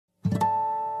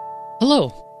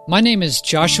Hello, my name is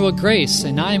Joshua Grace,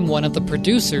 and I'm one of the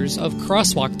producers of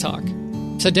Crosswalk Talk.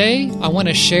 Today, I want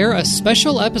to share a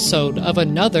special episode of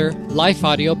another Life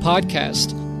Audio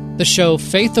podcast. The show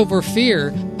Faith Over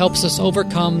Fear helps us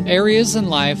overcome areas in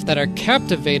life that are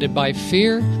captivated by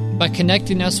fear by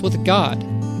connecting us with God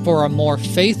for a more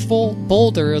faithful,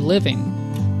 bolder living.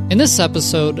 In this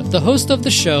episode, the host of the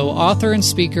show, author and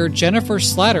speaker Jennifer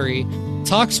Slattery,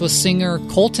 talks with singer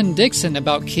Colton Dixon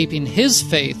about keeping his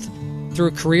faith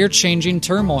through career-changing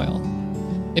turmoil.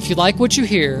 If you like what you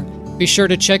hear, be sure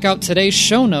to check out today's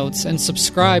show notes and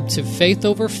subscribe to Faith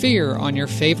Over Fear on your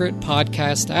favorite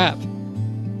podcast app.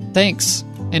 Thanks,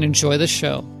 and enjoy the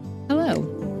show. Hello.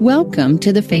 Welcome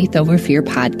to the Faith Over Fear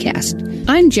podcast.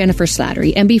 I'm Jennifer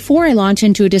Slattery, and before I launch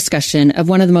into a discussion of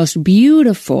one of the most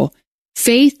beautiful,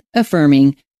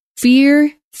 faith-affirming,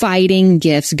 fear-fighting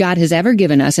gifts God has ever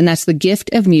given us, and that's the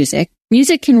gift of music.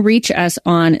 Music can reach us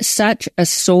on such a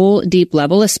soul-deep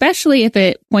level, especially if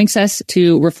it points us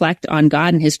to reflect on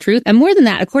God and His truth. And more than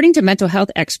that, according to mental health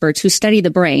experts who study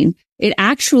the brain, it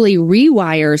actually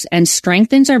rewires and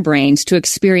strengthens our brains to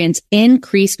experience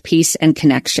increased peace and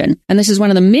connection. And this is one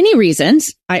of the many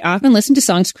reasons I often listen to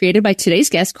songs created by today's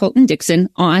guest, Colton Dixon,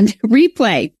 on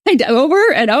replay.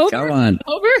 Over and over. Come on.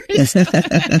 Over.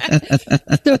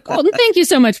 So, Colton, thank you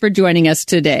so much for joining us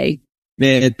today.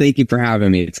 Man, thank you for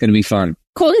having me. It's going to be fun.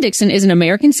 Colton Dixon is an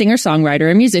American singer-songwriter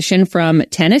and musician from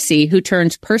Tennessee who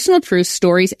turns personal truths,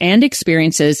 stories, and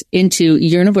experiences into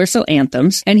universal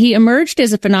anthems. And he emerged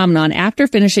as a phenomenon after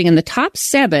finishing in the top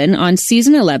 7 on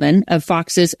season 11 of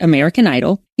Fox's American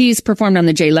Idol. He's performed on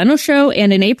The Jay Leno Show,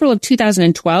 and in April of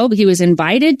 2012, he was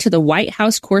invited to the White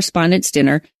House Correspondents'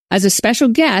 Dinner as a special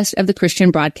guest of the Christian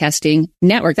Broadcasting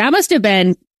Network. That must have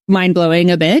been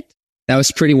mind-blowing a bit. That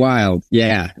was pretty wild.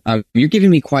 Yeah. You're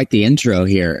giving me quite the intro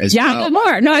here as well. I got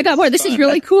more. No, I got more. This is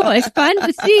really cool. It's fun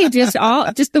to see just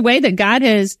the way that God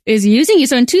is using you.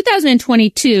 So in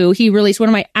 2022, he released one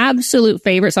of my absolute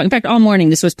favorite songs. In fact, all morning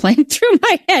this was playing through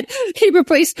my head. He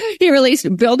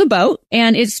released Build a Boat,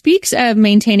 and it speaks of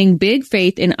maintaining big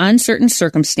faith in uncertain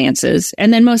circumstances.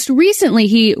 And then most recently,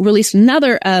 he released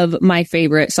another of my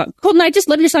favorite songs. Colton, I just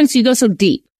love your songs. You go so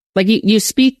deep. Like you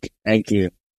speak. Thank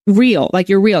you. Real, like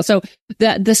you're real. So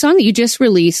the song that you just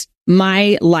released,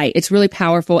 My Light, it's really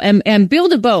powerful. And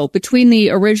Build a Boat, between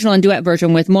the original and duet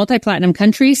version with multi-platinum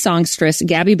country songstress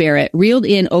Gabby Barrett, reeled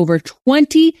in over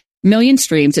 20 million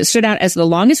streams. It stood out as the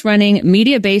longest running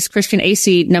media-based Christian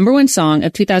AC #1 song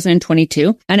of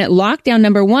 2022. And it locked down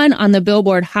 #1 on the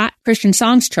Billboard Hot Christian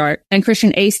Songs chart and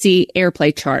Christian AC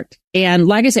Airplay chart. And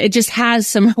like I said, it just has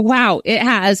some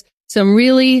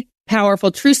really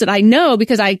powerful truths that I know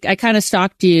because I kind of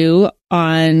stalked you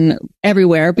on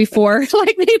everywhere before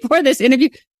this interview.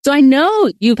 So I know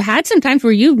you've had some times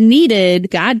where you've needed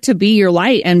God to be your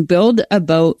light and build a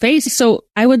boat faith. So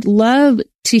I would love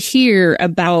to hear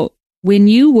about when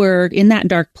you were in that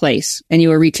dark place and you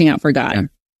were reaching out for God.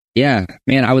 Yeah,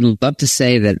 man, I would love to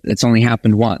say that it's only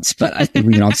happened once, but I think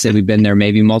we can all say we've been there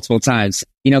maybe multiple times.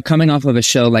 You know, coming off of a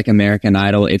show like American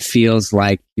Idol, it feels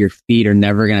like your feet are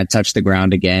never going to touch the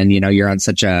ground again. You know, you're on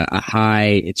such a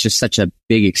high. It's just such a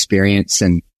big experience,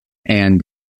 and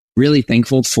really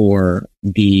thankful for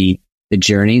the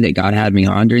journey that God had me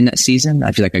on during that season.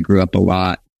 I feel like I grew up a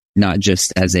lot, not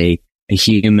just as a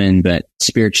human, but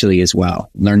spiritually as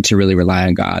well. Learned to really rely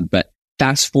on God. But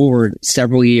fast forward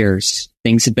several years,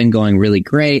 things have been going really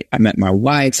great. I met my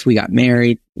wife. We got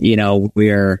married. You know,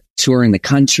 we're touring the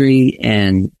country.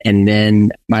 And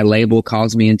then my label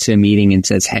calls me into a meeting and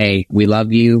says, "Hey, we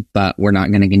love you, but we're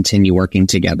not going to continue working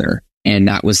together." And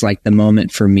that was like the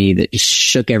moment for me that just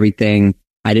shook everything.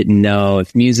 I didn't know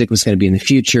if music was going to be in the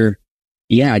future.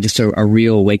 Yeah, just a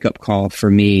real wake up call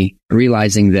for me,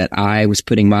 realizing that I was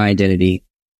putting my identity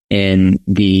in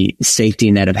the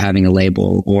safety net of having a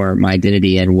label, or my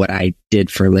identity in what I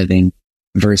did for a living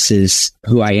versus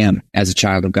who I am as a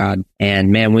child of God.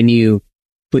 And man, when you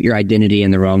put your identity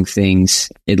in the wrong things,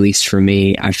 at least for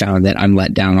me, I found that I'm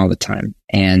let down all the time.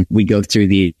 And we go through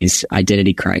these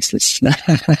identity crises.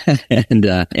 And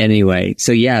anyway,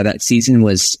 so yeah, that season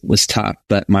was tough.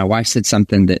 But my wife said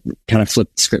something that kind of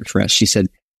flipped the script for us. She said,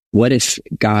 "What if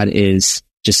God is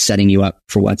just setting you up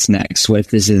for what's next? What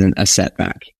if this isn't a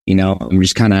setback? You know,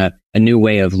 just kind of a new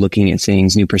way of looking at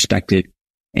things, new perspective."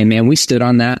 And man, we stood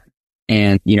on that.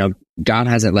 And, you know, God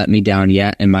hasn't let me down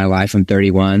yet in my life. I'm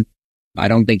 31. I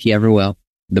don't think He ever will.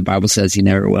 The Bible says He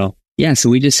never will. Yeah, so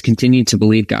we just continued to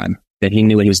believe God, that He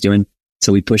knew what He was doing.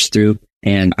 So we pushed through,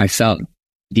 and I felt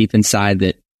deep inside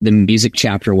that the music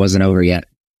chapter wasn't over yet.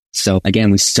 So again,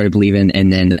 we started believing,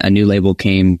 and then a new label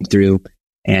came through.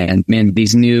 And man,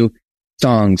 these new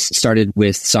songs. Started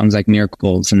with songs like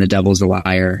Miracles and The Devil's a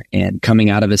Liar, and coming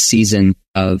out of a season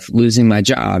of losing my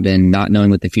job and not knowing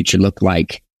what the future looked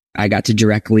like, I got to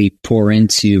directly pour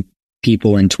into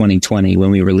people in 2020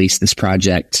 when we released this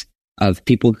project of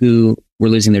people who were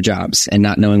losing their jobs and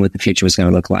not knowing what the future was going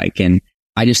to look like. And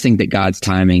I just think that God's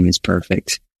timing is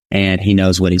perfect and he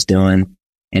knows what he's doing.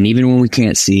 And even when we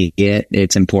can't see it,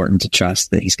 it's important to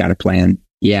trust that he's got a plan.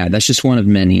 Yeah, that's just one of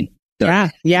many. So,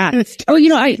 yeah. Oh,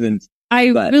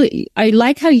 I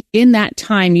like how in that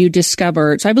time you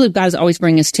discovered, so I believe God is always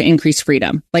bringing us to increased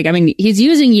freedom. Like, I mean, he's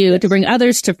using you to bring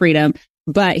others to freedom,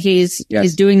 but he's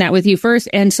doing that with you first.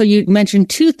 And so you mentioned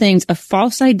two things, a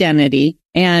false identity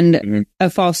and a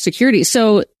false security.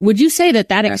 So would you say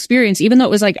that experience, even though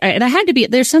it was like, and I had to be,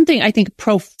 there's something I think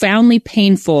profoundly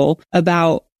painful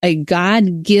about a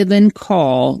God-given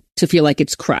call to feel like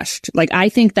it's crushed. Like, I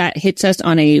think that hits us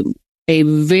on a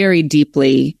very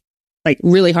deeply, like,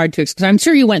 really hard to explain. I'm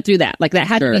sure you went through that. Like, that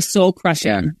had to be soul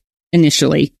crushing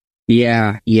initially.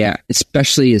 Yeah.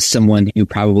 Especially as someone who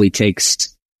probably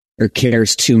takes or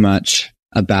cares too much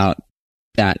about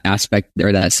that aspect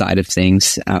or that side of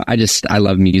things. I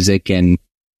love music, and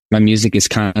my music is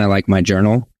kind of like my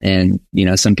journal. And, you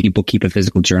know, some people keep a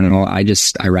physical journal. I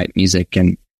write music,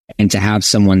 and to have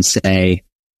someone say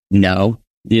no,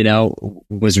 you know,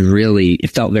 it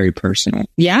felt very personal.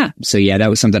 Yeah. So yeah, that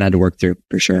was something I had to work through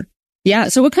for sure. Yeah.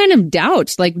 So what kind of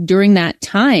doubts, like, during that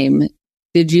time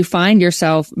did you find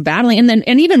yourself battling?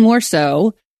 And even more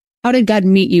so, how did God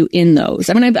meet you in those?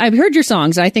 I mean, I've heard your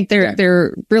songs. I think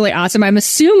they're really awesome. I'm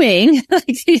assuming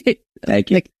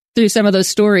like through some of those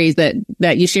stories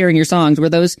that you share in your songs, were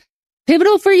those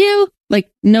pivotal for you? Like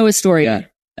Noah's story,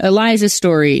 Elijah's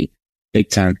story. Big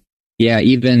time. Yeah.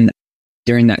 Even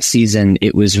during that season,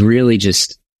 it was really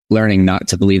just learning not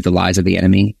to believe the lies of the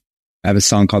enemy. I have a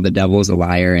song called The Devil's a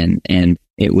Liar, and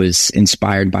it was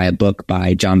inspired by a book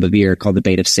by John Bevere called The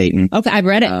Bait of Satan. Okay. I've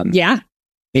read it. Yeah.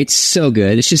 It's so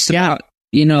good. It's just about,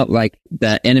 you know, like,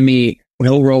 the enemy,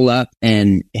 he'll roll up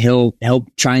and he'll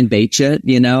try and bait you,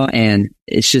 you know, and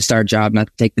it's just our job not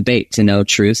to take the bait, to know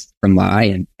truth from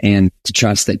lie, and to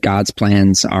trust that God's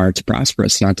plans are to prosper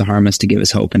us, not to harm us, to give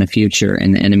us hope and a future.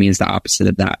 And the enemy is the opposite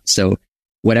of that. So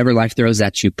whatever life throws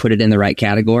at you, put it in the right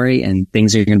category and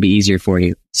things are going to be easier for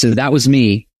you. So that was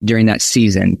me during that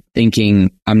season,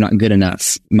 thinking I'm not good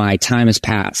enough. My time has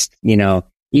passed, you know,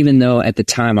 even though at the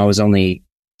time I was only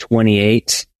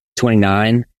 28,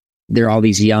 29, there are all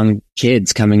these young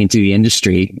kids coming into the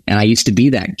industry. And I used to be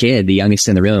that kid, the youngest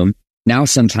in the room. Now,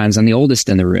 sometimes I'm the oldest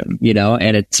in the room, you know,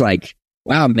 and it's like,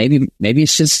 wow, maybe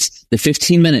it's just the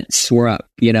 15 minutes we're up,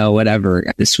 you know,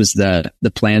 whatever. This was the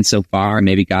plan so far.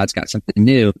 Maybe God's got something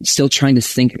new. Still trying to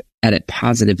think at it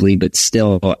positively, but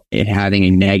still it having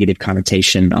a negative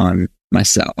connotation on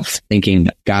myself, thinking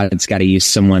God's got to use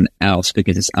someone else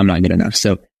because I'm not good enough.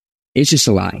 So it's just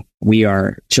a lie. We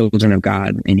are children of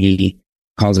God, and he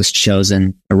calls us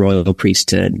chosen, a royal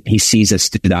priesthood. He sees us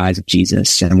through the eyes of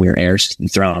Jesus, and we're heirs to the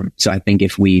throne. So I think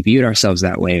if we viewed ourselves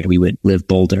that way, we would live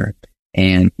bolder.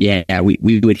 And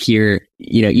we would hear,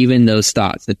 you know, even those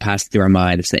thoughts that pass through our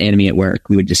mind, it's the enemy at work.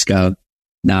 We would just go,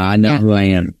 nah, I know who I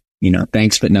am, you know,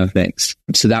 thanks, but no thanks.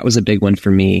 So that was a big one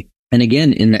for me. And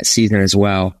again, in that season as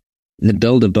well, the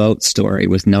build a boat story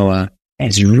with Noah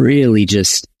has really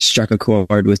just struck a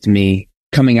chord with me.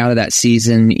 Coming out of that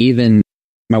season, even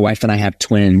my wife and I have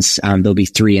twins. They'll be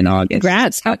 3 in August.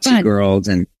 Congrats. How fun. 2 girls.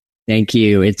 And thank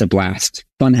you. It's a blast.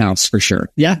 Fun house for sure.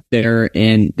 Yeah. They're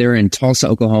in Tulsa,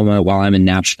 Oklahoma, while I'm in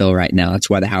Nashville right now. That's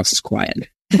why the house is quiet.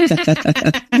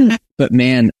 But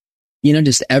man, you know,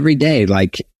 just every day,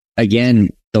 like, again,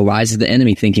 the lies of the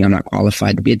enemy, thinking I'm not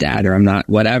qualified to be a dad or I'm not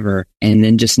whatever. And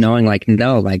then just knowing, like,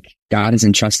 no, like, God has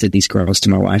entrusted these girls to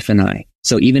my wife and I.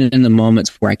 So even in the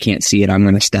moments where I can't see it, I'm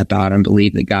going to step out and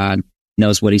believe that God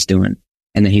knows what he's doing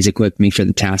and that he's equipped me for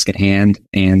the task at hand,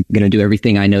 and going to do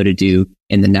everything I know to do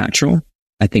in the natural.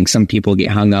 I think some people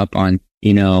get hung up on,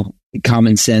 you know,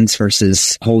 common sense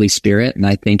versus Holy Spirit. And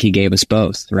I think he gave us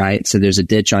both, right? So there's a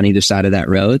ditch on either side of that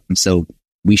road. And so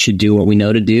we should do what we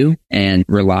know to do and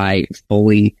rely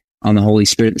fully on the Holy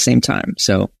Spirit at the same time.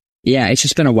 So yeah, it's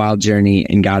just been a wild journey,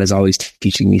 and God is always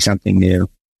teaching me something new.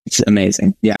 It's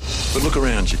amazing. Yeah. But look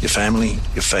around you. Your family,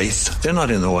 your faith, they're not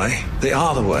in the way. They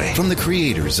are the way. From the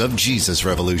creators of Jesus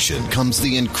Revolution comes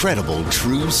the incredible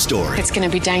true story. It's going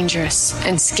to be dangerous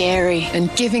and scary,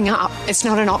 and giving up, it's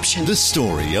not an option. The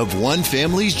story of one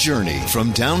family's journey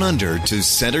from down under to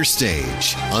center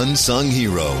stage. Unsung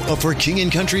Hero, a For King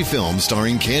and Country film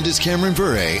starring Candace Cameron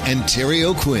Bure and Terry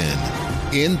O'Quinn.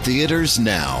 In theaters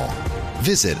now.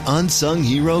 Visit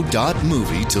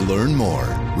unsunghero.movie to learn more.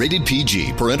 Rated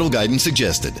PG. Parental guidance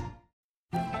suggested.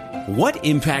 What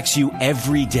impacts you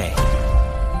every day?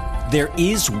 There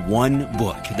is one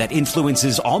book that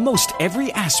influences almost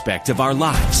every aspect of our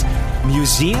lives.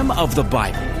 Museum of the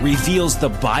Bible reveals the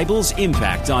Bible's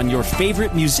impact on your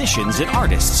favorite musicians and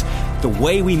artists, the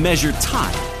way we measure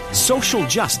time, social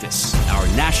justice, our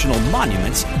national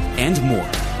monuments, and more.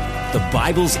 The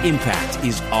Bible's impact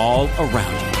is all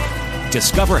around you.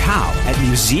 Discover how at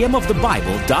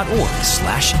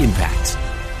museumofthebible.org/impact.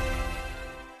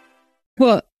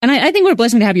 Well, and I think what a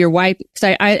blessing to have your wife,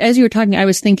 because I, as you were talking, I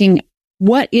was thinking,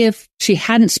 what if she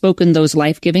hadn't spoken those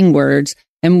life-giving words?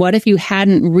 And what if you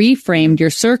hadn't reframed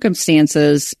your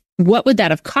circumstances? What would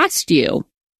that have cost you?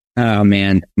 Oh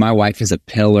man, my wife is a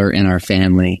pillar in our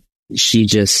family. She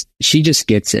just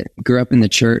gets it. Grew up in the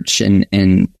church,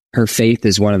 and her faith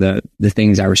is one of the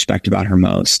things I respect about her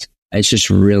most. It's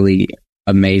just really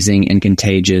amazing and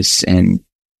contagious, and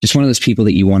just one of those people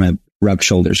that you want to rub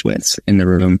shoulders with in the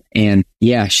room. And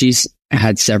yeah, she's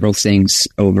had several things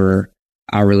over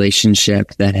our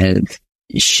relationship that have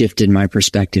shifted my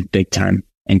perspective big time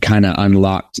and kind of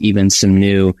unlocked even some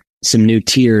new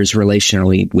tiers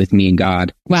relationally with me and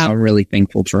God. Wow. So I'm really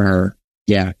thankful for her.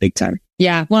 Yeah, big time.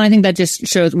 Yeah. Well, I think that just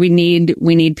shows we need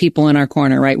people in our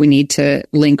corner, right? We need to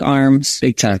link arms.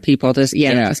 Big time. People to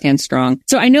stand strong.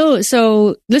 So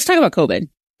let's talk about COVID,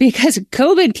 because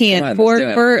COVID can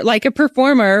for like a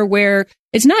performer where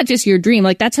it's not just your dream,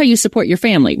 like that's how you support your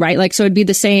family, right? Like, so it'd be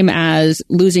the same as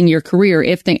losing your career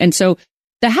and so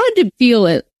that had to feel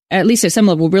at least at some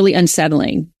level really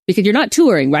unsettling, because you're not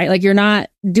touring, right? Like you're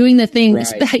not doing the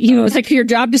things that like your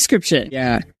job description.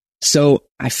 Yeah. So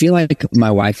I feel like my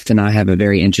wife and I have a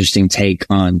very interesting take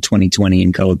on 2020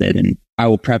 and COVID. And I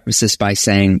will preface this by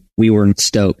saying we weren't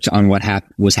stoked on what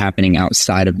was happening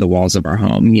outside of the walls of our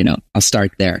home. I'll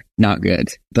start there. Not good.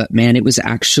 But man, it was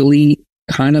actually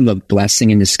kind of a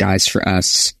blessing in disguise for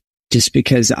us, just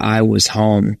because I was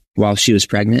home while she was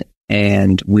pregnant,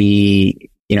 and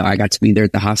I got to be there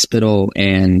at the hospital,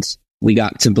 and we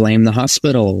got to blame the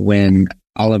hospital when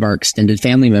all of our extended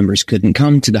family members couldn't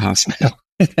come to the hospital.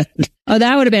 Oh,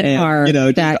 that would have been hard.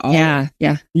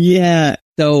 Yeah.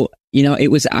 So,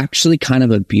 it was actually kind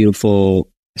of a beautiful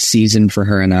season for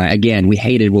her and I. Again, we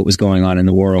hated what was going on in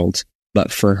the world,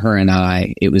 but for her and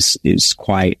I, it was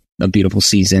quite a beautiful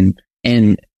season.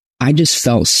 And I just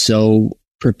felt so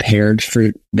prepared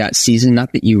for that season.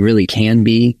 Not that you really can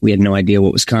be. We had no idea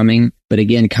what was coming. But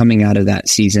again, coming out of that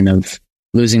season of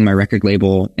losing my record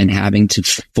label and having to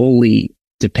fully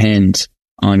depend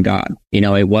on God.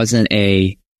 It wasn't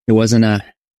a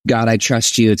God, I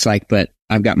trust you. It's like, but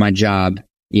I've got my job,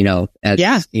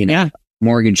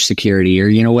 mortgage security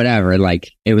or, whatever.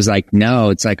 Like, it was like, no,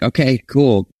 it's like, okay,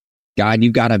 cool. God,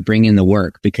 you've got to bring in the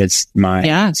work because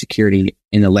my security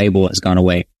in the label has gone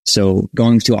away. So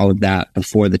going through all of that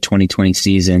before the 2020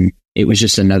 season, it was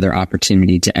just another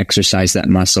opportunity to exercise that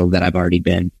muscle that I've already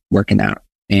been working out.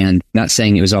 And not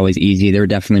saying it was always easy. There were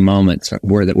definitely moments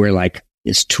where we're like,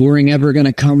 is touring ever going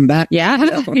to come back?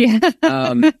 Yeah.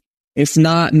 If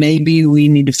not, maybe we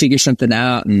need to figure something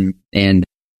out. And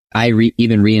I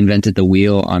even reinvented the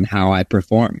wheel on how I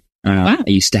perform. Wow. I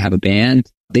used to have a band,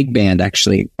 big band,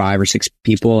 actually 5 or 6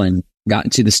 people, and got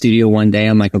into the studio one day.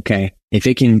 I'm like, okay, if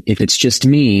it's just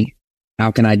me,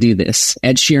 how can I do this?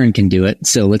 Ed Sheeran can do it.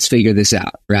 So let's figure this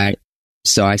out. Right.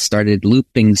 So I started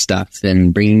looping stuff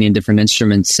and bringing in different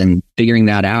instruments and figuring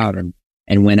that out.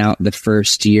 And went out the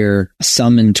first year,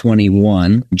 Summon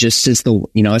 21, just as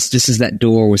that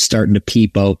door was starting to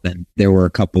peep open. There were a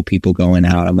couple people going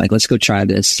out. I'm like, let's go try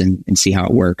this and see how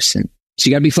it works. And so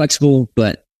you got to be flexible.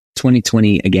 But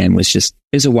 2020 again was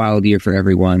a wild year for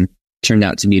everyone. Turned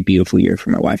out to be a beautiful year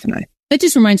for my wife and I. That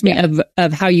just reminds me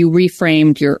of how you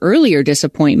reframed your earlier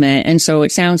disappointment. And so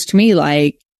it sounds to me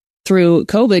like through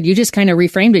COVID, you just kind of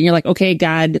reframed it. And you're like, okay,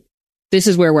 God, this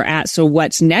is where we're at. So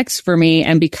what's next for me?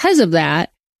 And because of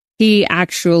that, he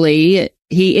actually,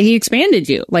 he expanded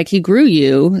you, like he grew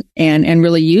you and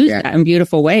really used that in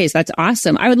beautiful ways. That's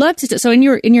awesome. I would love to. So in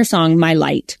your song, My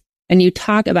Light, and you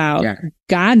talk about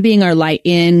God being our light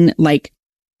in like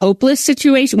hopeless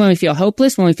situation, when we feel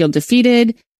hopeless, when we feel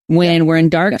defeated, when we're in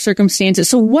dark circumstances.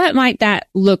 So what might that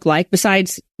look like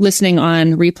besides listening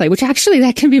on replay, which actually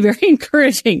that can be very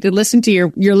encouraging to listen to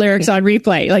your lyrics on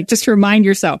replay, like just to remind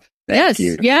yourself. Yes,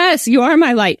 you are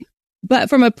my light. But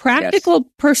from a practical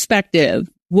perspective,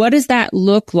 what does that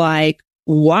look like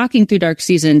walking through dark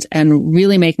seasons and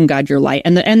really making God your light?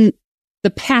 And the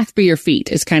path for your feet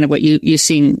is kind of what you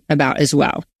sing about as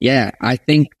well. Yeah, I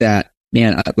think that,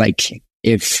 man, like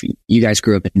if you guys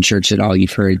grew up in church at all,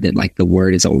 you've heard that like the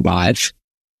word is alive.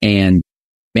 And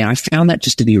man, I found that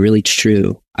just to be really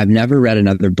true. I've never read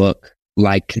another book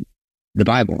like the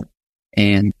Bible.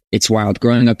 And it's wild.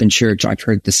 Growing up in church, I've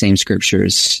heard the same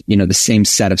scriptures, the same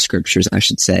set of scriptures, I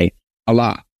should say, a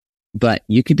lot. But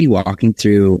you could be walking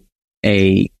through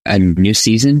a new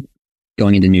season,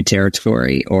 going into new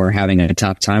territory, or having a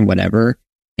tough time, whatever.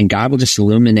 And God will just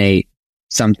illuminate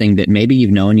something that maybe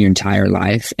you've known your entire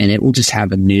life, and it will just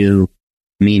have a new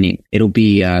meaning. It'll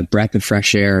be a breath of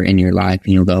fresh air in your life,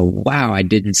 and you'll go, wow, I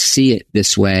didn't see it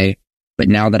this way. But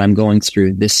now that I'm going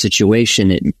through this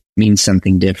situation, it means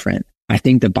something different. I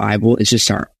think the Bible is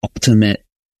just our ultimate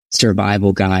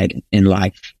survival guide in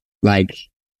life. Like,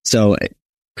 so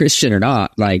Christian or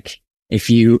not, like, if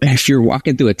you're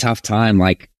walking through a tough time,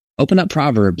 like, open up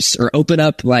Proverbs or open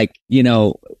up, like,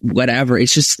 whatever.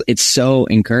 It's so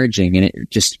encouraging, and it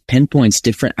just pinpoints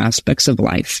different aspects of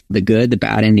life, the good, the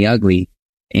bad, and the ugly.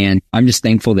 And I'm just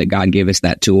thankful that God gave us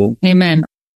that tool. Amen.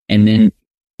 And then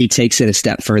he takes it a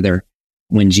step further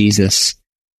when Jesus,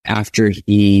 after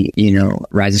he,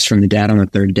 rises from the dead on the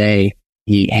third day,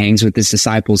 he hangs with his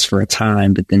disciples for a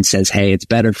time, but then says, hey, it's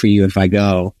better for you if I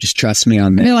go. Just trust me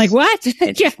on this. And they're like, what?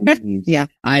 Yeah.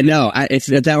 I know. If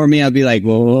that were me, I'd be like,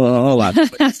 whoa,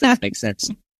 that makes sense.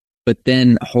 But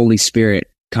then Holy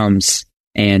Spirit comes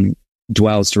and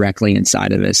dwells directly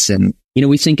inside of us. And,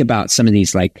 we think about some of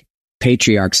these like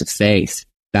patriarchs of faith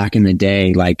back in the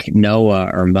day, like Noah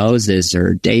or Moses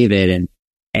or David.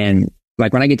 And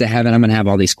like when I get to heaven, I'm going to have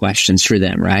all these questions for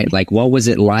them, right? Like, what was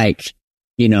it like,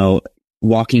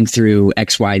 walking through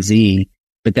XYZ?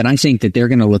 But then I think that they're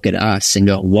going to look at us and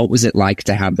go, what was it like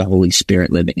to have the Holy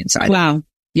Spirit living inside? Wow.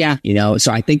 Yeah.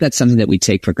 So I think that's something that we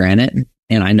take for granted.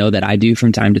 And I know that I do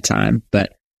from time to time,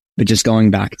 but just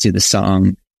going back to the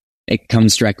song, it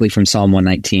comes directly from Psalm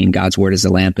 119. God's word is a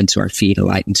lamp unto our feet, a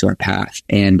light unto our path.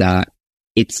 And,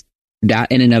 it's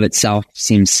that in and of itself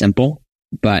seems simple,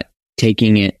 but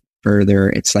taking it further,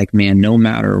 it's like, man, no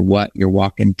matter what you're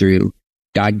walking through,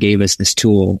 God gave us this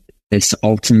tool, this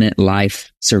ultimate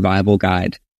life survival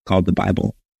guide called the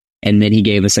Bible. And then he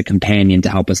gave us a companion to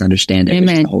help us understand it,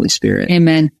 which is the Holy Spirit.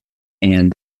 Amen.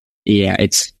 And yeah,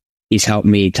 he's helped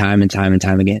me time and time and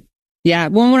time again. Yeah.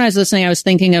 Well, when I was listening, I was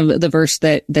thinking of the verse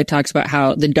that talks about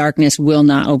how the darkness will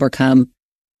not overcome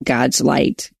God's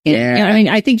light. And,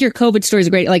 I think your COVID story is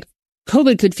great. Like,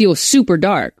 COVID could feel super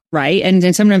dark, right? And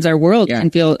then sometimes our world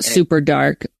can feel super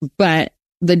dark, but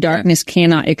the darkness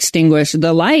cannot extinguish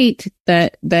the light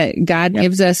that God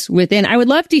gives us within. I would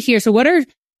love to hear. So what are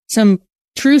some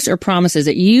truths or promises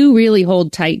that you really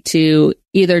hold tight to,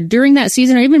 either during that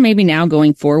season or even maybe now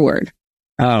going forward?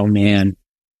 Oh, man.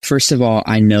 First of all,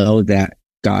 I know that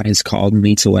God has called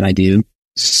me to what I do.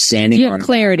 You have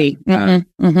clarity. I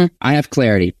have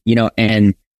clarity,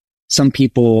 and some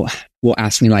people will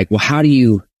ask me like, well, how do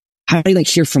you like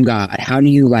hear from God? How do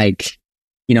you like,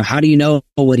 how do you know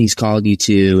what he's called you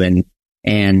to?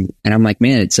 And I'm like,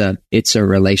 man, it's a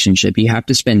relationship. You have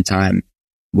to spend time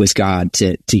with God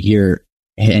to hear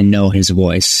and know his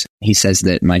voice. He says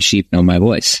that my sheep know my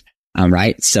voice.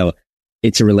 Right. So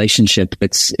it's a relationship.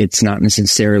 It's not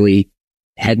necessarily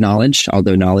head knowledge,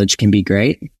 although knowledge can be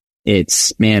great.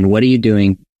 It's, man, what are you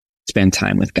doing? Spend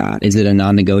time with God. Is it a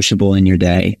non-negotiable in your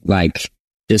day? Like,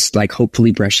 just like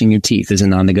hopefully brushing your teeth is a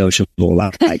non-negotiable.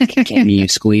 Like, can you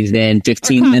squeeze in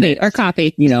 15 minutes? Or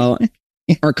coffee.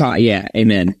 Or coffee. Yeah.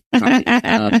 Amen.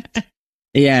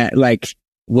 Yeah. Like,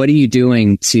 what are you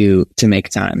doing to make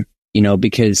time?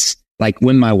 Because like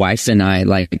when my wife and I,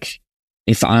 like,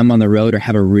 if I'm on the road or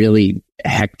have a really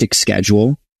hectic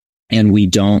schedule and we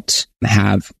don't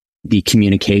have the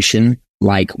communication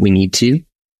like we need to,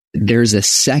 there's a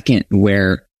second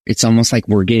where it's almost like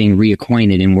we're getting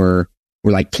reacquainted and we're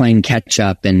like playing catch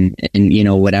up and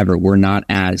whatever. We're not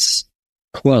as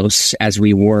close as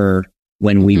we were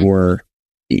when we were,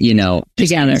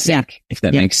 together. Yeah. If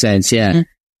that makes sense. Yeah.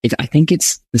 Mm-hmm. I think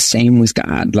it's the same with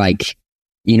God. Like,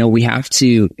 we have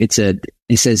to, he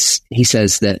says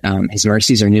that, his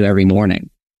mercies are new every morning.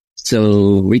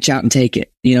 So reach out and take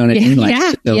it. You know what I mean?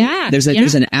 Like,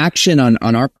 there's an action on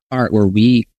our part where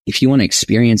if you want to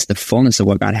experience the fullness of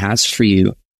what God has for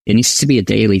you, it needs to be a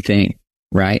daily thing,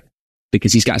 right?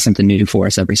 Because he's got something new for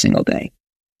us every single day.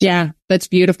 Yeah, that's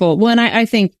beautiful. Well, and I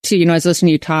think too, I was listening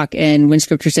to you talk, and when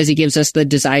scripture says he gives us the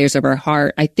desires of our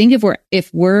heart, I think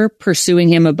if we're pursuing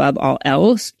him above all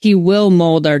else, he will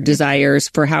mold our desires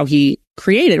for how he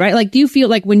created, right? Like, do you feel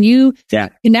like when you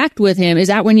connect with him, is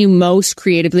that when you most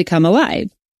creatively come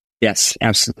alive? Yes,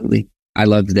 absolutely. I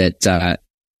love that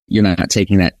you're not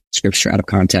taking that scripture out of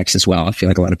context as well. I feel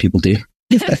like a lot of people do.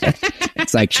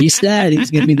 It's like, he said he's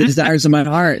giving me the desires of my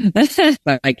heart.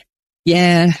 Like,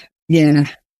 yeah.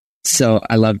 So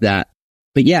I love that.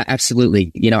 But yeah,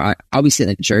 absolutely. I'll be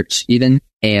sitting at church even,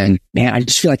 And man, I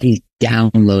just feel like he's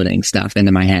downloading stuff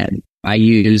into my head. I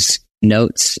use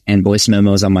notes and voice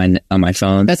memos on my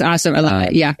phone. That's awesome. I love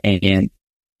it. Yeah. And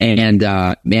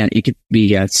man, it could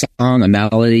be a song, a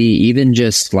melody, even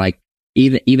just like,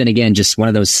 even again, just one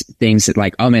of those things that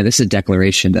like, oh man, this is a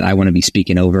declaration that I want to be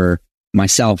speaking over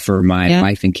myself or my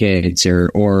wife and kids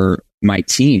or my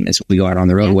team as we go out on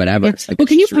the road, whatever. Yeah. Like, well,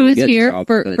 can you pause here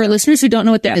for listeners who don't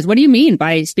know what that is? What do you mean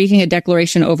by speaking a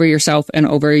declaration over yourself and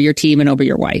over your team and over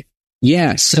your wife?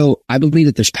 Yeah. So I believe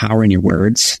that there's power in your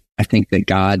words. I think that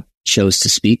God chose to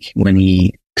speak when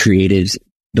he created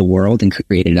the world and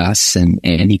created us, and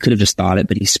he could have just thought it,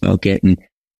 but he spoke it,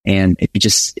 and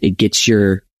it gets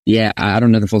your, I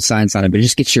don't know the full science on it, but it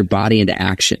just gets your body into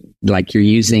action. Like you're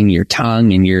using your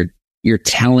tongue and you're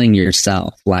telling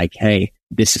yourself like, hey,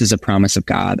 this is a promise of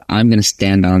God. I'm going to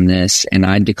stand on this and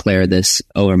I declare this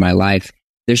over my life.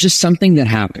 There's just something that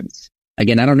happens.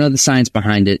 Again, I don't know the science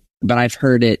behind it, but I've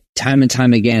heard it time and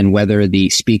time again, whether the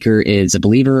speaker is a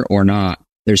believer or not.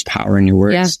 There's power in your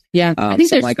words. Yeah. I think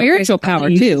there's spiritual power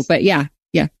too, but yeah.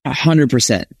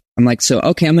 100%. I'm like, so,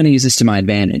 okay, I'm going to use this to my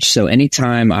advantage. So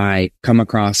anytime I come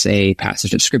across a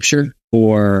passage of scripture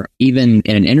or even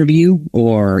in an interview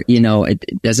or,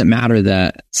 it doesn't matter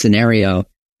the scenario,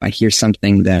 I hear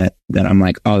something that I'm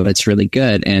like, oh, that's really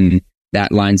good. And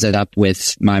that lines it up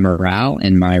with my morale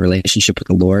and my relationship with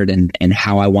the Lord and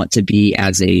how I want to be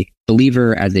as a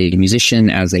believer, as a musician,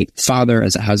 as a father,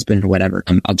 as a husband, or whatever.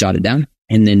 I'll jot it down.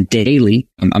 And then daily,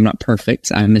 I'm not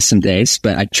perfect. I miss some days,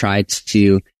 but I try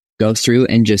to go through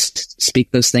and just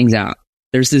speak those things out.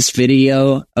 There's this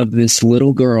video of this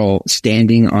little girl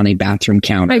standing on a bathroom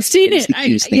counter. I've seen it.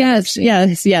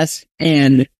 Yes.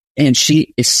 And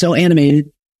she is so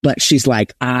animated. But she's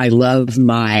like, I love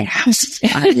my house.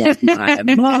 I love my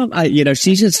mom.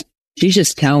 She's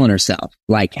just telling herself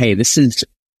like, hey, this is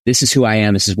who I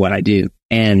am. This is what I do.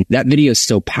 And that video is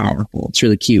so powerful. It's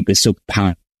really cute, but it's so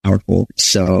powerful.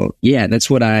 So yeah,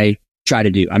 that's what I try to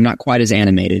do. I'm not quite as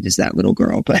animated as that little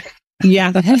girl, but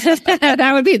yeah,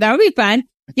 that would be fun.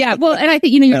 Yeah. Well, and I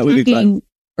think, you're talking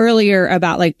earlier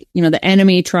about like, the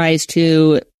enemy tries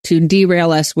to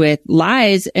derail us with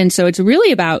lies. And so it's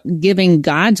really about giving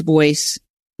God's voice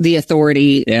the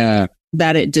authority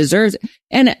that it deserves.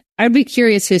 And I'd be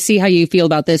curious to see how you feel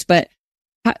about this, but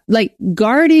like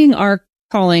guarding our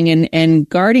calling and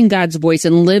guarding God's voice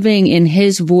and living in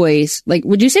his voice, like,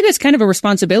 would you say that's kind of a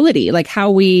responsibility? Like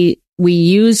how we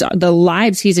use the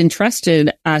lives he's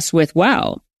entrusted us with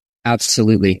well?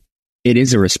 Absolutely. It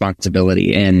is a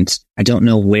responsibility. And I don't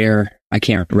know where, I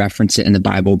can't reference it in the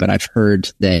Bible, but I've heard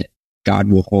that God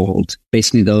will hold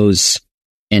basically those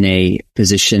in a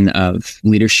position of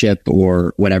leadership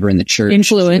or whatever in the church.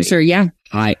 Influencer, yeah.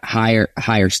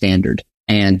 Higher standard.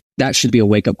 And that should be a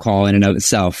wake up call in and of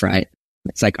itself, right?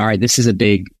 It's like, all right, this is a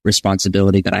big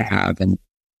responsibility that I have. And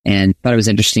thought it was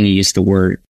interesting you used the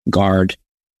word guard.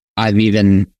 I've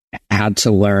even had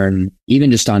to learn,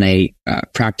 even just on a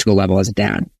practical level as a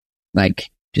dad, like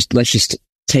let's just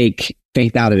take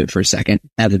faith out of it for a second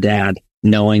as a dad,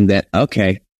 knowing that,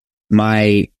 okay,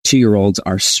 my 2-year-olds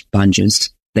are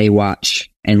sponges. They watch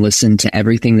and listen to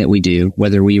everything that we do,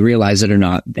 whether we realize it or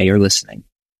not, they are listening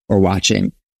or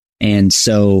watching. And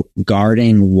so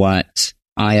guarding what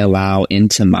I allow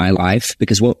into my life,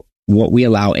 because what we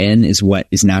allow in is what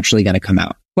is naturally going to come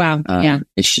out. Wow.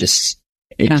 It just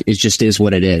is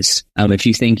what it is. If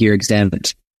you think you're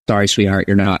exempt, sorry, sweetheart,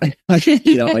 you're not.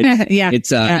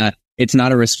 It's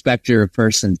not a respecter of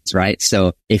persons, right?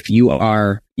 So if you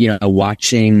are,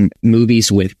 watching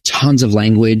movies with tons of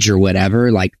language or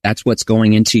whatever, like that's what's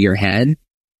going into your head.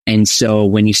 And so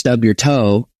when you stub your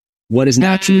toe, what is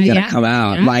naturally going to come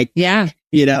out?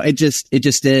 It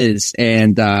just is.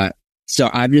 And, so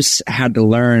I've just had to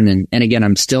learn. And again,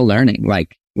 I'm still learning,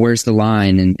 like, where's the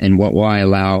line and what will I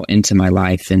allow into my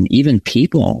life? And even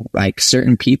people, like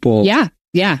certain people.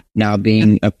 Yeah. Now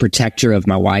being a protector of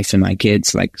my wife and my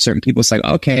kids, like certain people, it's like,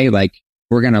 okay, like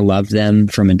we're going to love them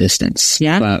from a distance.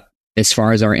 Yeah. But as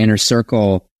far as our inner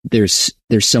circle, there's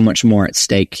so much more at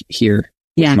stake here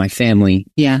with my family.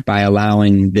 Yeah. By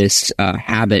allowing this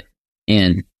habit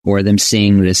in, or them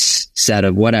seeing this set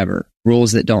of whatever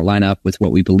rules that don't line up with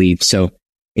what we believe. So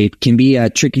it can be a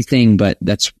tricky thing, but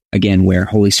that's again where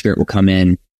Holy Spirit will come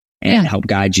in and help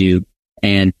guide you.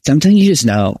 And sometimes you just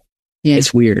know. Yeah.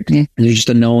 It's weird. Yeah. And there's just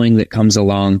a knowing that comes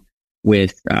along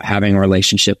with having a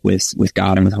relationship with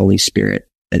God and with Holy Spirit,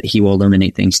 that he will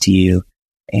illuminate things to you.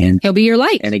 And he'll be your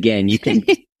light. And again, you can,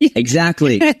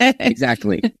 exactly.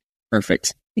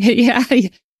 Perfect. Yeah.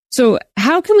 So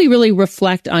how can we really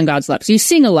reflect on God's love? So you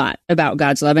sing a lot about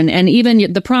God's love, and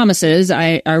even the promises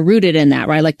are rooted in that,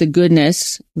 right? Like the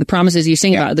goodness, the promises you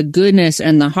sing about, the goodness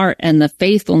and the heart and the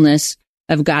faithfulness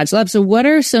of God's love. So what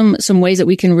are some ways that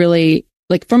we can really,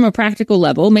 like from a practical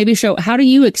level, maybe show how do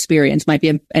you experience, might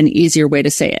be an easier way to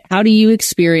say it. How do you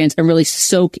experience and really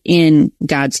soak in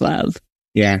God's love?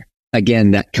 Yeah.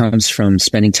 Again, that comes from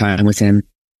spending time with him.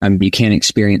 You can't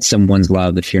experience someone's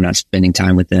love if you're not spending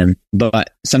time with them. But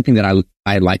something that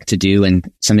I like to do, and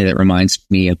something that reminds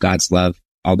me of God's love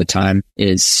all the time,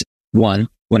 is one,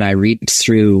 when I read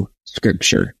through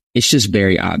scripture, it's just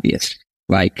very obvious.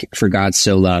 Like, for God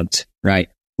so loved, right?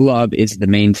 Love is the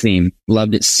main theme.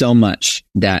 Loved it so much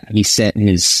that he sent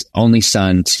his only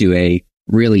son to a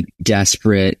really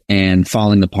desperate and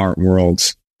falling apart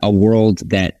world, a world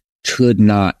that could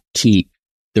not keep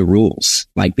the rules.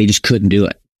 Like, they just couldn't do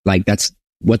it. Like, that's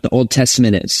what the Old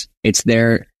Testament is. It's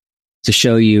there to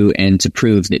show you and to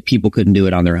prove that people couldn't do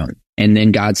it on their own. And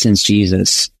then God sends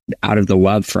Jesus out of the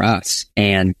love for us.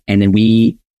 And then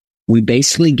we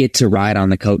basically get to ride on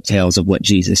the coattails of what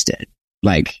Jesus did.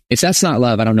 Like, if that's not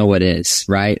love, I don't know what is,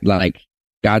 right? Like,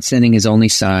 God sending his only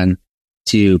son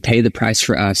to pay the price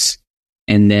for us.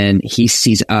 And then he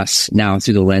sees us now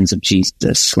through the lens of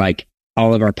Jesus. Like,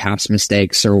 all of our past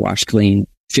mistakes are washed clean.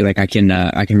 Feel like I can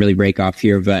really break off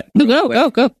here, but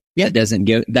go. Yeah,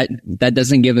 that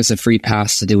doesn't give us a free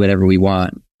pass to do whatever we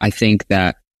want. I think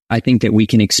that we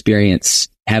can experience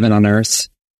heaven on earth,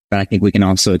 but I think we can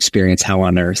also experience hell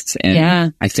on earth.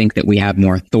 And I think that we have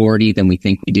more authority than we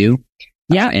think we do.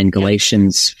 Yeah. In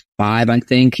Galatians 5, I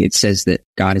think it says that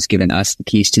God has given us the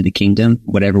keys to the kingdom.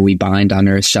 Whatever we bind on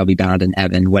earth shall be bound in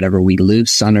heaven. Whatever we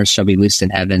loose on earth shall be loosed in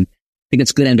heaven. I think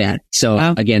it's good and bad. So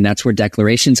again, that's where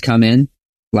declarations come in.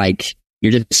 Like,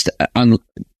 you're just,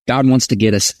 God wants to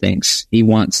get us things. He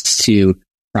wants to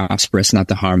prosper us, not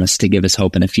to harm us, to give us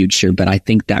hope in a future. But I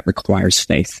think that requires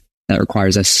faith. That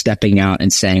requires us stepping out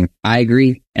and saying, I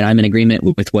agree, and I'm in agreement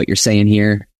with what you're saying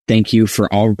here. Thank you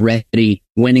for already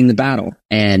winning the battle.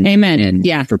 And amen.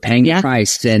 And for paying the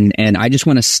price. And I just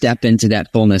want to step into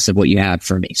that fullness of what you have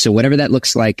for me. So whatever that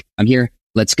looks like, I'm here.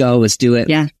 Let's go. Let's do it.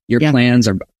 Yeah. Your plans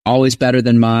are always better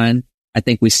than mine. I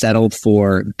think we settle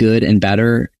for good and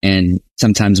better and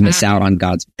sometimes miss out on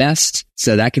God's best.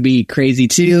 So that could be crazy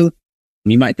too.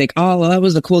 You might think, oh, well, that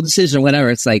was a cool decision or whatever.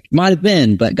 It's like, might have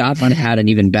been, but God might have had an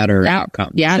even better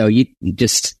outcome. Yeah. So you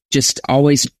just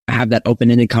always have that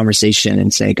open-ended conversation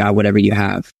and say, God, whatever you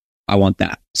have, I want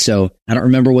that. So I don't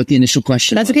remember what the initial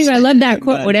question was. That's okay. I love that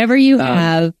quote. Whatever you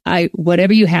have, I want.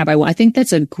 I think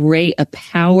that's a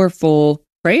powerful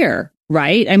prayer.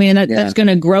 Right? I mean, that's going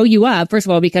to grow you up, first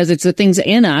of all, because it's the things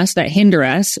in us that hinder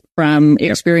us from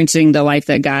experiencing the life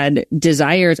that God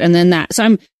desires. And then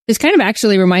this kind of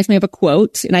actually reminds me of a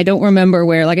quote, and I don't remember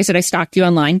where. Like I said, I stalked you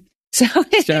online. So,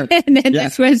 sure. And then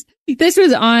this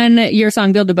was on your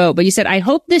song, Build a Boat, but you said, I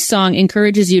hope this song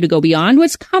encourages you to go beyond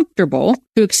what's comfortable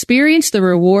to experience the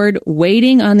reward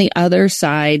waiting on the other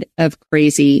side of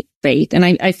crazy faith. And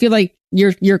I feel like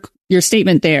your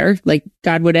statement there, like,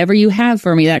 God, whatever you have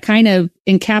for me, that kind of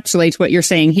encapsulates what you're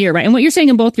saying here, right? And what you're saying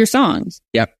in both your songs.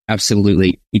 Yep,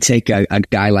 absolutely. You take a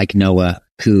guy like Noah,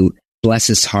 who, bless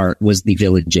his heart, was the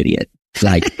village idiot.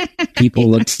 Like, people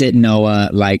looked at Noah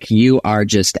like, you are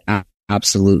just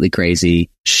absolutely crazy.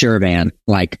 Sure, man,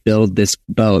 like, build this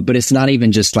boat. But it's not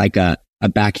even just like a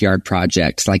backyard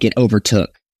project. Like, it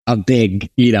overtook a big,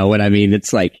 you know what I mean?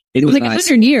 It's like, it was like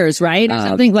 100 years, right? Or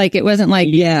something. Like, it wasn't like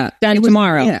done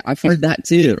tomorrow. Yeah, I've heard that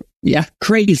too. Yeah.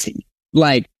 Crazy.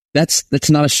 Like, that's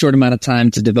not a short amount of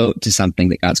time to devote to something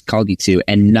that God's called you to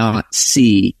and not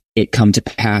see it come to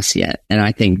pass yet. And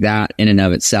I think that in and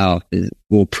of itself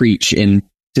will preach in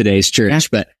today's church.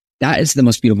 But that is the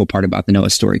most beautiful part about the Noah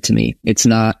story to me. It's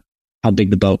not how big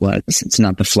the boat was. It's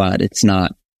not the flood. It's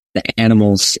not the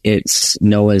animals. It's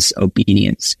Noah's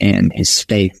obedience and his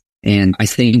faith. And I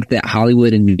think that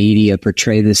Hollywood and media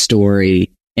portray this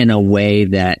story in a way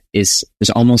that there's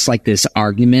almost like this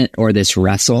argument or this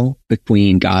wrestle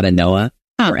between God and Noah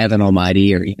or Evan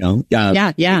Almighty or,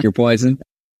 your poison.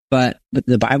 But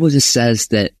the Bible just says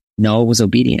that Noah was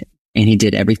obedient and he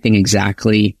did everything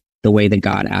exactly the way that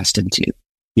God asked him to,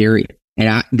 period.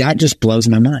 And that just blows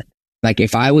my mind. Like,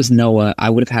 if I was Noah, I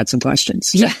would have had some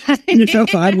questions. Yeah. I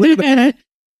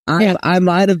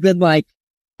might have been like,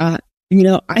 I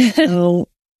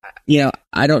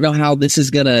don't know how this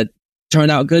is going to turn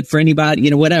out good for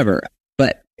anybody, whatever.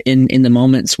 But in the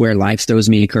moments where life throws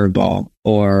me a curveball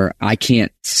or I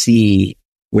can't see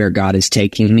where God is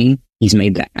taking me, he's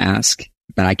made the ask,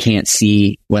 but I can't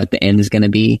see what the end is going to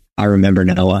be. I remember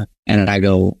Noah and I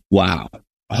go, wow,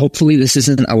 hopefully this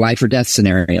isn't a life or death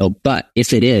scenario, but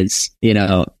if it is,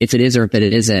 if it is or if it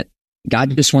isn't,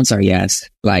 God just wants our yes.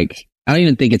 Like, I don't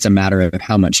even think it's a matter of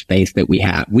how much faith that we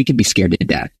have. We could be scared to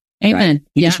death. Amen. Right?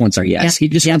 He just wants our yes. He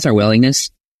just wants our willingness.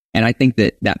 And I think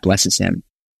that blesses him.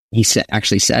 He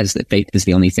actually says that faith is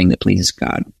the only thing that pleases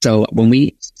God. So when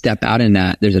we step out in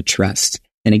that, there's a trust.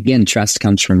 And again, trust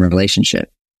comes from a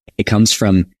relationship. It comes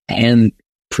from him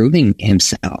proving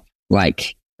himself.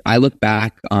 Like, I look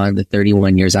back on the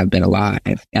 31 years I've been alive,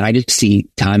 and I just see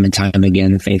time and time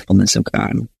again the faithfulness of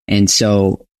God. And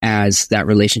so as that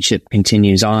relationship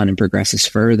continues on and progresses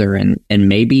further, and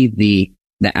maybe the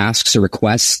asks or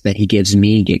requests that he gives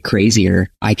me get crazier,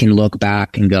 I can look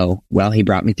back and go, well, he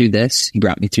brought me through this. He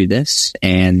brought me through this,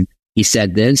 and he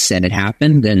said this, and it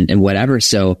happened, and whatever.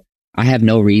 So I have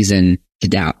no reason to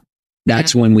doubt.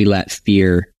 That's when we let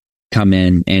fear come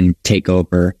in and take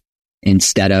over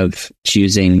instead of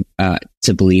choosing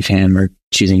to believe him or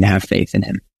choosing to have faith in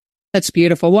him. That's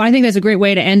beautiful. Well, I think that's a great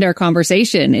way to end our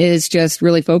conversation, is just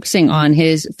really focusing on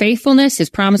his faithfulness, his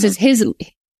promises, his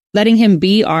letting him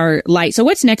be our light. So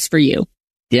what's next for you?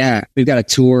 Yeah, we've got a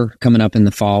tour coming up in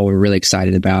the fall we're really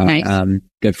excited about. Nice.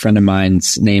 Good friend of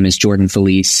mine's name is Jordan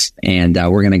Felice, and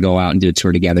we're going to go out and do a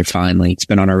tour together finally. It's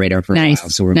been on our radar for a while,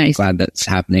 so we're glad that's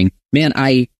happening. Man,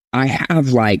 I have,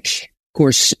 like, of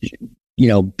course,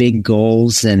 big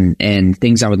goals and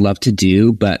things I would love to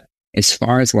do, but as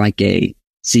far as like a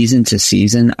season to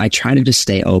season, I try to just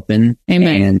stay open.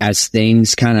 Amen. And as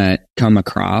things kind of come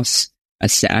across,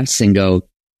 assess and go,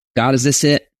 God, is this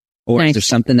it? Or is there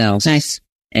something else? Nice.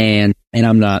 And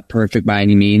I'm not perfect by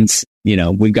any means.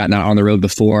 We've gotten out on the road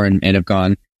before and have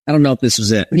gone, I don't know if this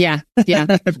was it. Yeah. Yeah.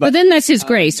 but then that's his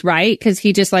grace, right? Because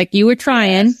he just, like, you were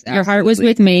trying, yes, your heart was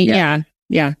with me.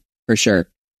 Yeah. For sure.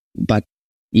 But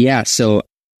yeah, so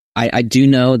I do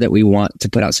know that we want to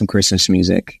put out some Christmas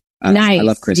music. Nice. I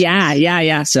love Christmas.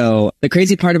 Yeah. So the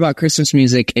crazy part about Christmas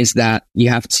music is that you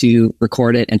have to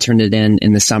record it and turn it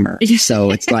in the summer.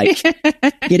 So it's like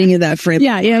getting in that frame.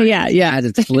 Yeah. As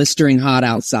it's blistering hot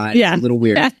outside. Yeah. It's a little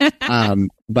weird.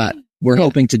 But we're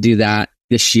hoping to do that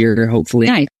this year,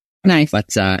 hopefully. Nice.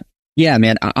 But yeah,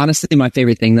 man, honestly, my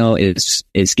favorite thing though is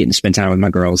getting to spend time with my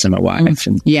girls and my wife.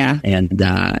 And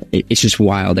it's just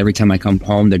wild. Every time I come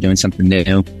home, they're doing something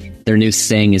new. Their new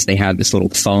thing is they have this little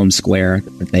foam square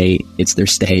that it's their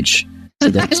stage. So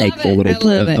they'll take a little bit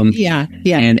of them. Yeah.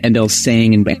 And they'll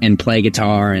sing and play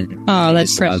guitar. And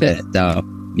that's precious. So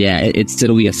yeah,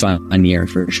 it'll be a fun year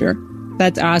for sure.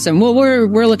 That's awesome. Well,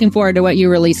 we're looking forward to what you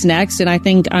release next. And I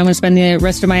think I'm going to spend the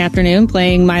rest of my afternoon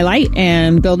playing My Light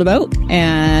and Build a Boat.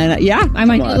 And I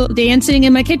might do a little dancing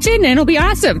in my kitchen, and it'll be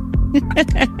awesome.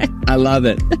 I love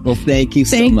it. Well, thank you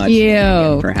so much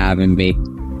for having me.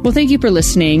 Well, thank you for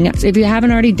listening. If you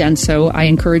haven't already done so, I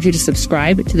encourage you to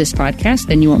subscribe to this podcast.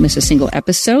 Then you won't miss a single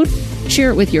episode. Share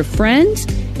it with your friends.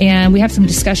 And we have some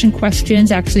discussion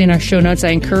questions actually in our show notes. I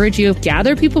encourage you to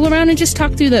gather people around and just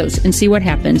talk through those and see what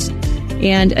happens.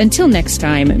 And until next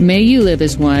time, may you live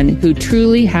as one who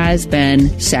truly has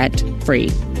been set free.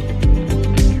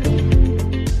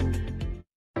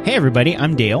 Hey everybody,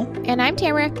 I'm Dale. And I'm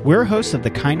Tamara. We're hosts of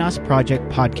the Kainos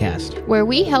Project podcast, where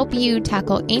we help you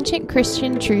tackle ancient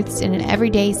Christian truths in an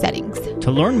everyday settings.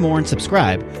 To learn more and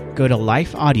subscribe, go to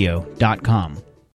lifeaudio.com.